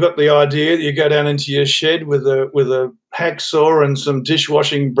 So you've got the idea, you go down into your shed with a hacksaw and some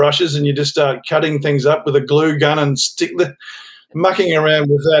dishwashing brushes, and you just start cutting things up with a glue gun and mucking around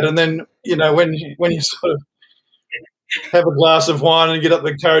with that. And then, when you sort of have a glass of wine and get up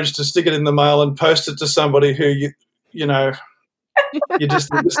the courage to stick it in the mail and post it to somebody who you're just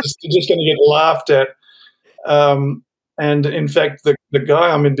going to get laughed at. And in fact, the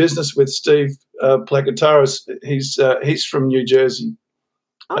guy I'm in business with, Steve Plakataris, he's from New Jersey.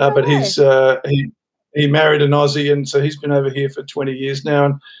 But he married an Aussie, and so he's been over here for 20 years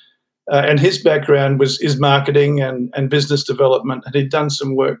now. And his background is marketing and business development, and he'd done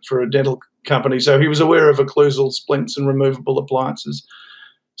some work for a dental company, so he was aware of occlusal splints and removable appliances.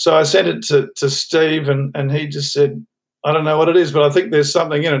 So I sent it to Steve, and he just said, "I don't know what it is, but I think there's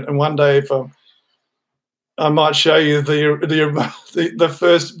something in it. And one day, if I might show you the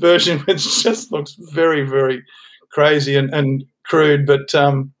first version, which just looks very, very crazy and crude, but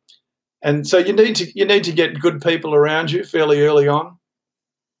and so you need to get good people around you fairly early on,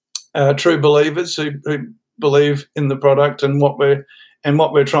 true believers who believe in the product and what we're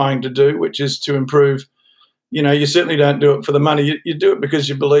trying to do, which is to improve. You certainly don't do it for the money. You do it because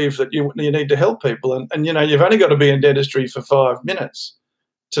you believe that you need to help people, and you've only got to be in dentistry for 5 minutes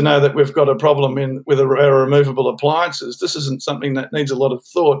to know that we've got a problem with our removable appliances. This isn't something that needs a lot of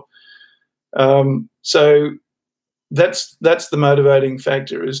thought. So that's the motivating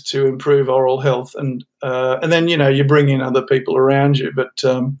factor, is to improve oral health, and then you bring in other people around you. But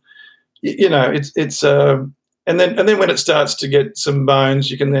it's and then when it starts to get some bones,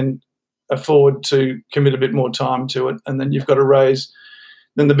 you can then afford to commit a bit more time to it, and then you've got to raise.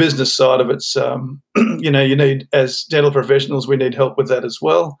 Then the business side of it's, you need, as dental professionals, we need help with that as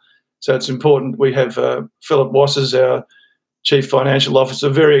well. So it's important. We have Philip Wassers, our Chief Financial Officer,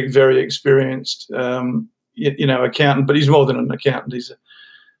 very, very experienced, accountant, but he's more than an accountant. He's a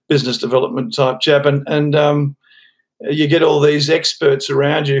business development type chap, and you get all these experts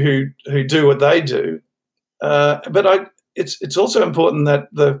around you who do what they do. But it's also important that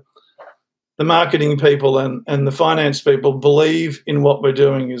the marketing people and the finance people believe in what we're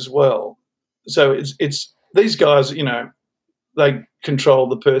doing as well. So it's these guys, they control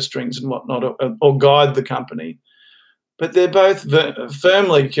the purse strings and whatnot, or guide the company, but they're both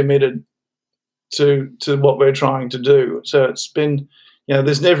firmly committed to what we're trying to do. So it's been,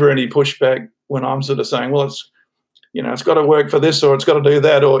 there's never any pushback when I'm sort of saying, well, it's got to work for this, or it's got to do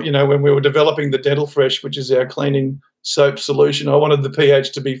that, or when we were developing the Dental Fresh, which is our cleaning soap solution, I wanted the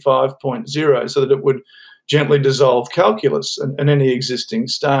pH to be 5.0 so that it would gently dissolve calculus and any existing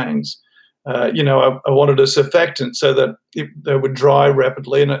stains. I wanted a surfactant so that they would dry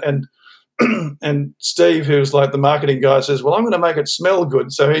rapidly, and and Steve, who's like the marketing guy, says, well, I'm going to make it smell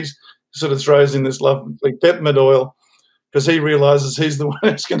good. So he sort of throws in this lovely peppermint oil because he realizes he's the one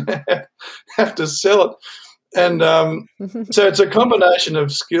who's going to have to sell it. And so it's a combination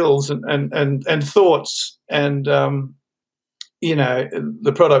of skills and thoughts, and the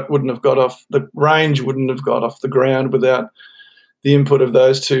product the range wouldn't have got off the ground without the input of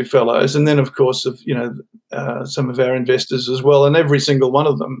those two fellows, and then of course of some of our investors as well. And every single one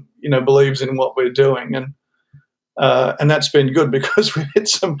of them believes in what we're doing, and that's been good because we've hit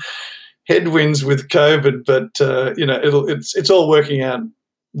some headwinds with COVID, but it's all working out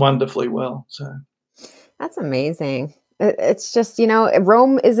wonderfully well. So. That's amazing. It's just,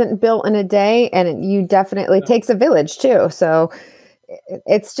 Rome isn't built in a day, and you definitely takes a village too. So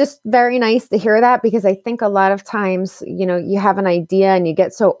it's just very nice to hear that, because I think a lot of times, you have an idea and you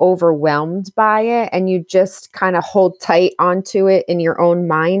get so overwhelmed by it, and you just kind of hold tight onto it in your own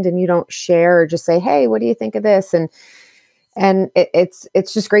mind, and you don't share or just say, hey, what do you think of this? And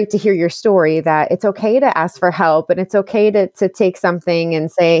it's just great to hear your story, that it's okay to ask for help, and it's okay to take something and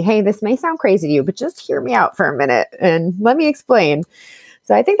say, hey, this may sound crazy to you, but just hear me out for a minute and let me explain.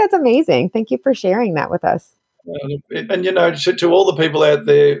 So I think that's amazing. Thank you for sharing that with us. And to all the people out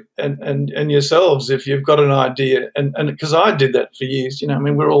there and yourselves, if you've got an idea, and because I did that for years, I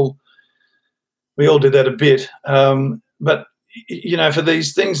mean, we all did that a bit, but for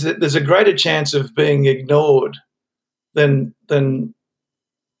these things, there's a greater chance of being ignored than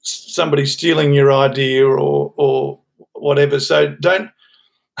somebody stealing your idea or whatever. So don't.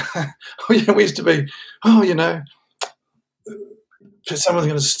 We used to be, someone's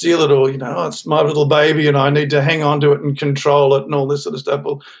going to steal it, or it's my little baby and I need to hang on to it and control it and all this sort of stuff.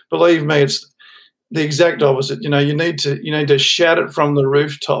 Well, believe me, it's the exact opposite. You need to shout it from the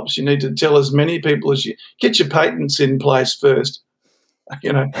rooftops. You need to tell as many people as you get your patents in place first.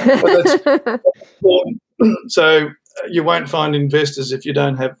 That's important. So you won't find investors if you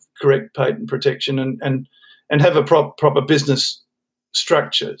don't have correct patent protection and have a proper business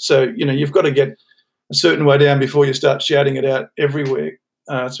structure. So you've got to get a certain way down before you start shouting it out everywhere,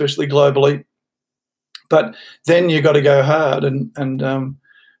 especially globally. But then you've got to go hard, and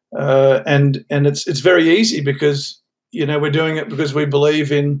it's very easy because we're doing it because we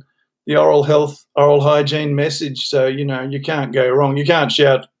believe in the oral health, oral hygiene message. So you can't go wrong. You can't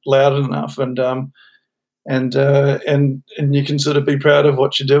shout loud enough, and you can sort of be proud of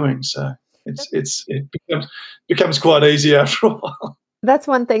what you're doing. So it becomes quite easy after a while. That's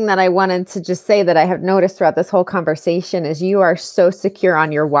one thing that I wanted to just say that I have noticed throughout this whole conversation is you are so secure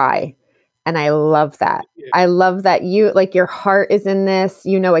on your why. And I love that. Yeah. I love that your heart is in this,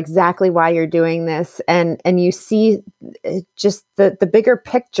 exactly why you're doing this. And you see just the bigger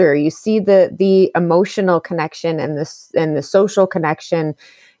picture. You see the emotional connection and the social connection.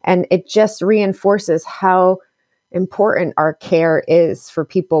 And it just reinforces how important our care is for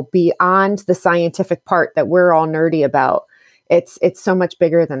people beyond the scientific part that we're all nerdy about. It's so much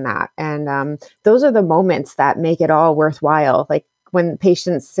bigger than that. And those are the moments that make it all worthwhile. Like when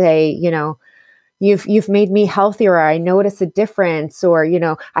patients say, you've made me healthier, or I notice a difference, or,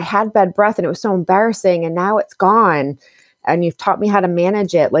 I had bad breath and it was so embarrassing and now it's gone and you've taught me how to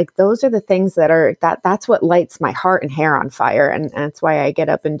manage it. Like those are the things that's what lights my heart and hair on fire. And that's why I get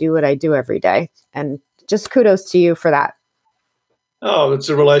up and do what I do every day. And just kudos to you for that. Oh, it's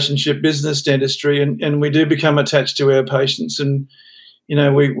a relationship business, dentistry, and we do become attached to our patients, and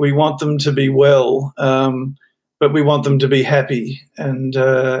we want them to be well, but we want them to be happy, and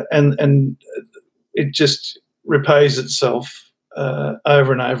it just repays itself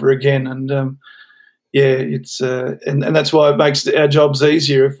over and over again, and it's and that's why it makes our jobs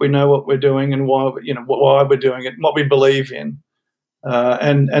easier if we know what we're doing and why we're doing it, and what we believe in.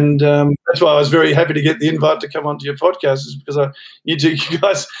 That's why I was very happy to get the invite to come onto your podcast, is because you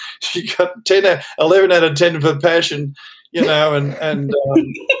guys, you got 11 out of 10 for passion, and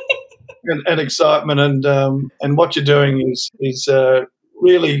excitement, and what you're doing is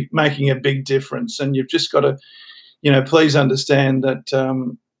really making a big difference. And you've just got to, please understand that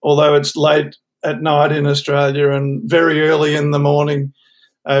although it's late at night in Australia and very early in the morning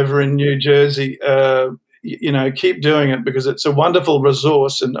over in New Jersey, keep doing it, because it's a wonderful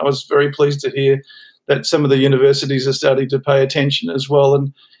resource. And I was very pleased to hear that some of the universities are starting to pay attention as well.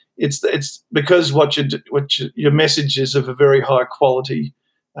 And it's because your message is of a very high quality,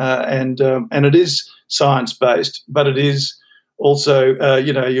 and it is science based, but it is also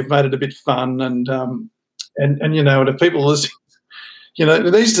you've made it a bit fun, and if people listen,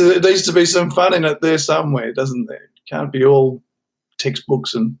 there needs to be some fun in it there somewhere, doesn't there? It can't be all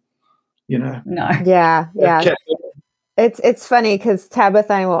textbooks and. No. Yeah. It's funny because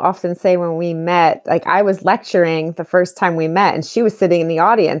Tabitha and I will often say when we met, like I was lecturing the first time we met and she was sitting in the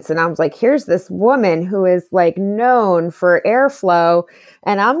audience, and I was like, here's this woman who is like known for airflow,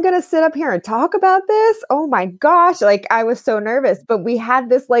 and I'm going to sit up here and talk about this. Oh my gosh. Like I was so nervous, but we had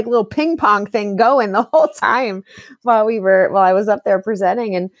this like little ping pong thing going the whole time while I was up there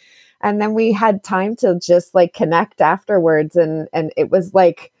presenting, and then we had time to just like connect afterwards. And it was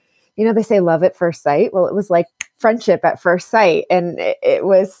like, they say love at first sight. Well, it was like friendship at first sight. And it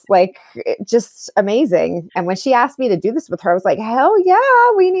was like just amazing. And when she asked me to do this with her, I was like, hell yeah,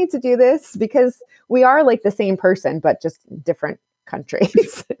 we need to do this, because we are like the same person, but just different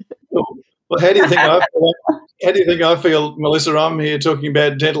countries. Well, how do you think I feel, Melissa? I'm here talking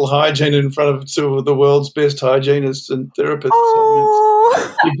about dental hygiene in front of two of the world's best hygienists and therapists.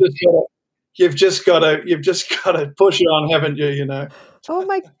 Oh. So you've just got to push on, haven't you? Oh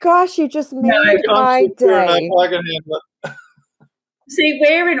my gosh, you just made my day. I can handle it. See,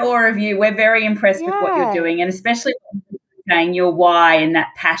 we're in awe of you. We're very impressed with what you're doing, and especially saying your why and that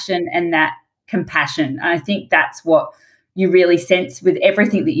passion and that compassion. I think that's what you really sense with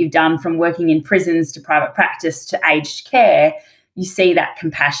everything that you've done, from working in prisons to private practice to aged care. You see that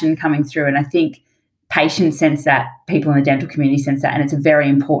compassion coming through, and I think patients sense that, people in the dental community sense that, and it's a very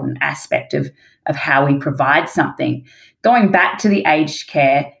important aspect of how we provide something. Going back to the aged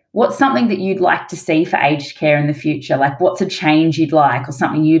care, what's something that you'd like to see for aged care in the future? Like, what's a change you'd like, or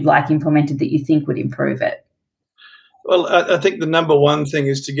something you'd like implemented that you think would improve it? Well, I think the number one thing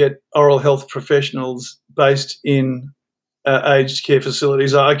is to get oral health professionals based in aged care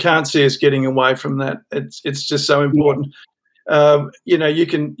facilities. I can't see us getting away from that. It's just so important. You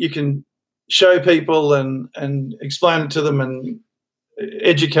can show people and explain it to them and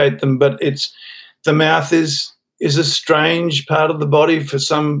educate them, but the mouth is a strange part of the body for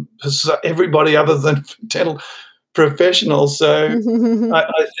everybody other than dental professionals. So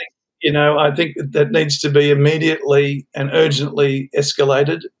I think that needs to be immediately and urgently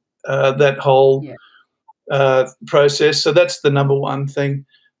escalated, that whole process. So that's the number one thing.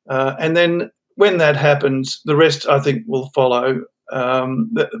 And then when that happens, the rest, I think, will follow.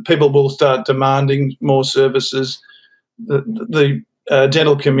 People will start demanding more services. The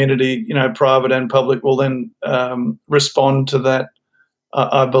dental community, private and public, will then respond to that,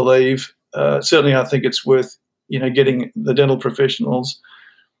 I believe. Certainly, I think it's worth, getting the dental professionals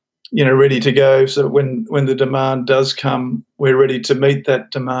ready to go, so when the demand does come, we're ready to meet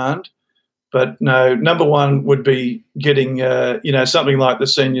that demand. But no, number one would be getting something like the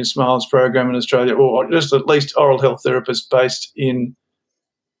Senior Smiles program in Australia, or just at least oral health therapists based in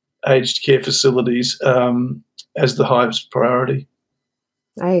aged care facilities, as the highest priority.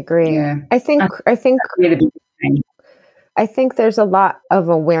 I agree. Yeah. I think Really big. I think there's a lot of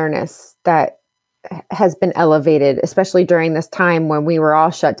awareness that has been elevated, especially during this time when we were all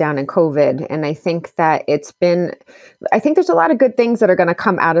shut down in COVID. And I think that I think there's a lot of good things that are going to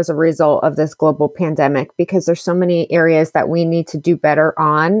come out as a result of this global pandemic, because there's so many areas that we need to do better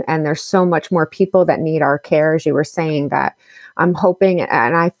on. And there's so much more people that need our care, as you were saying, that I'm hoping,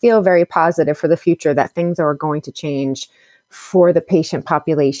 and I feel very positive for the future, that things are going to change for the patient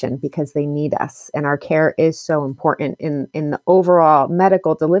population, because they need us, and our care is so important in the overall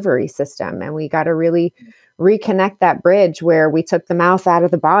medical delivery system. And we got to really reconnect that bridge where we took the mouth out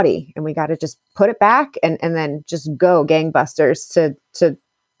of the body, and we got to just put it back and then just go gangbusters to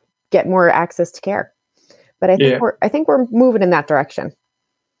get more access to care. But I think we're moving in that direction.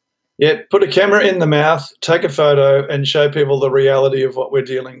 Yeah, put a camera in the mouth, take a photo, and show people the reality of what we're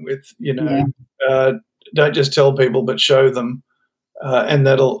dealing with. Don't just tell people, but show them, and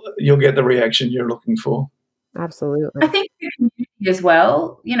you'll get the reaction you're looking for. Absolutely. I think the community as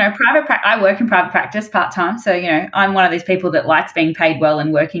well, I work in private practice part-time. So, I'm one of these people that likes being paid well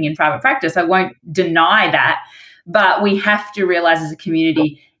and working in private practice. I won't deny that, but we have to realize as a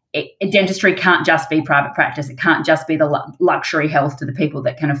community, dentistry can't just be private practice. It can't just be the luxury health to the people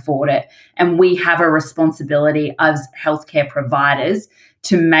that can afford it. And we have a responsibility as healthcare providers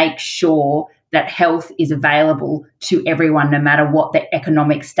to make sure that health is available to everyone, no matter what their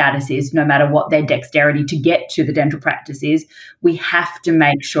economic status is, no matter what their dexterity to get to the dental practice is. We have to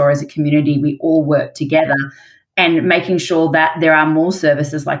make sure as a community we all work together, and making sure that there are more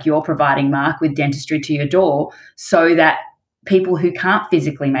services like you're providing, Mark, with Dentistry to Your Door, so that people who can't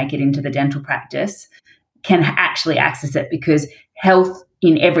physically make it into the dental practice can actually access it, because health,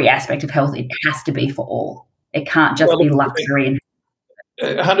 in every aspect of health, it has to be for all. It can't just be luxury.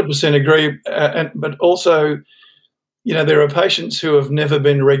 100% agree. But also, there are patients who have never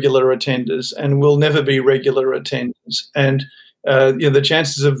been regular attenders and will never be regular attenders. And, the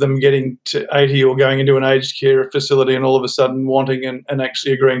chances of them getting to 80 or going into an aged care facility and all of a sudden wanting and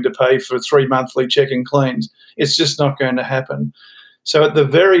actually agreeing to pay for 3 monthly check and cleans, it's just not going to happen. So at the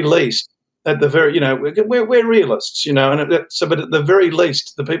very least, we're realists, but at the very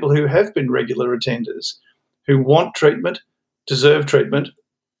least, the people who have been regular attenders, who want treatment, deserve treatment,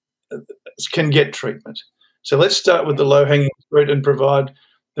 can get treatment. So let's start with the low-hanging fruit and provide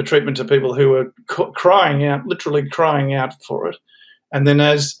the treatment to people who are crying out, literally crying out for it. And then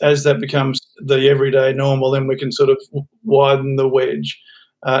as that becomes the everyday normal, then we can sort of widen the wedge.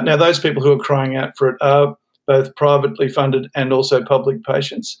 Now, those people who are crying out for it are both privately funded and also public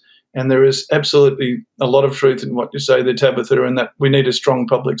patients. And there is absolutely a lot of truth in what you say there, Tabitha, and that we need a strong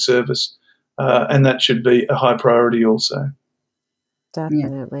public service, and that should be a high priority also.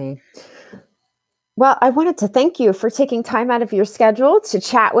 Definitely. Yeah. Well, I wanted to thank you for taking time out of your schedule to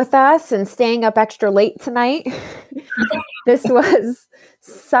chat with us and staying up extra late tonight. This was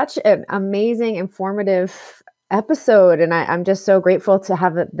such an amazing, informative episode, and I'm just so grateful to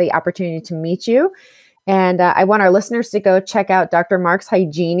have the opportunity to meet you. And I want our listeners to go check out Dr. Mark's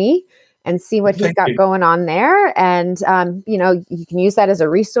Hygiene and see what he's got going on there. And, you can use that as a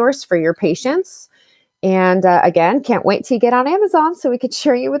resource for your patients. And again, can't wait till you get on Amazon so we could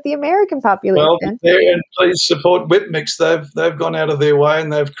share you with the American population. Well, and please support Whipmix. They've gone out of their way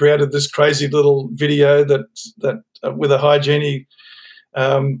and they've created this crazy little video that with a hygiene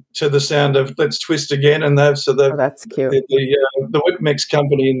to the sound of "Let's Twist Again," and that's cute. The Whipmix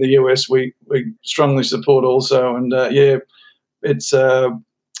company in the US we strongly support also, and it's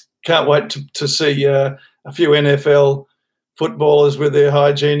can't wait to see a few NFL footballers with their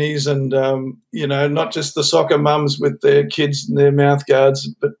hygienies, and not just the soccer mums with their kids and their mouth guards,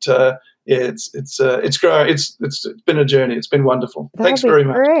 but it's growing. It's been a journey. It's been wonderful. Thanks very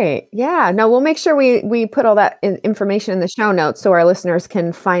much. Great. Yeah. No, we'll make sure we put all that information in the show notes so our listeners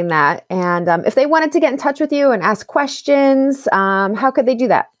can find that. And if they wanted to get in touch with you and ask questions, how could they do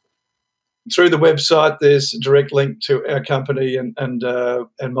that? Through the website, there's a direct link to our company and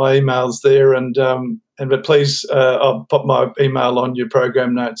my emails there. But please, I'll pop my email on your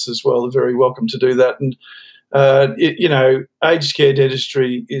program notes as well. They're very welcome to do that. And aged care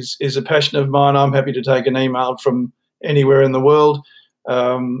dentistry is a passion of mine. I'm happy to take an email from anywhere in the world.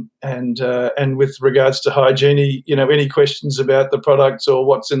 And with regards to hygiene, any questions about the products or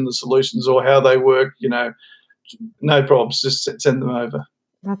what's in the solutions or how they work, no problems. Just send them over.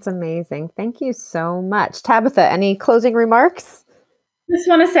 That's amazing. Thank you so much. Tabitha, any closing remarks? Just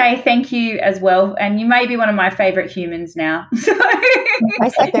want to say thank you as well. And you may be one of my favorite humans now.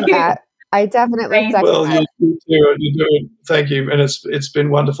 I second that. I definitely second that. You do. Thank you. And it's been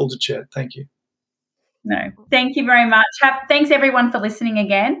wonderful to chat. Thank you. No, thank you very much. Thanks everyone for listening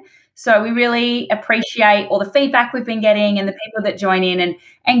again. So we really appreciate all the feedback we've been getting and the people that join in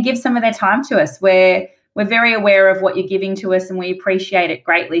and give some of their time to us. We're very aware of what you're giving to us and we appreciate it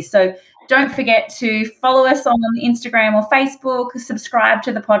greatly. So don't forget to follow us on Instagram or Facebook, subscribe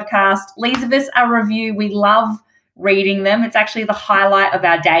to the podcast, leave us a review. We love reading them. It's actually the highlight of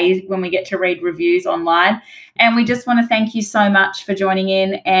our day when we get to read reviews online. And we just want to thank you so much for joining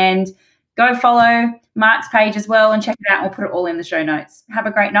in, and go follow Mark's page as well and check it out. We'll put it all in the show notes. Have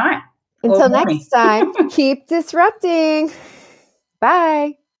a great night. Until next time, keep disrupting.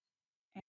 Bye.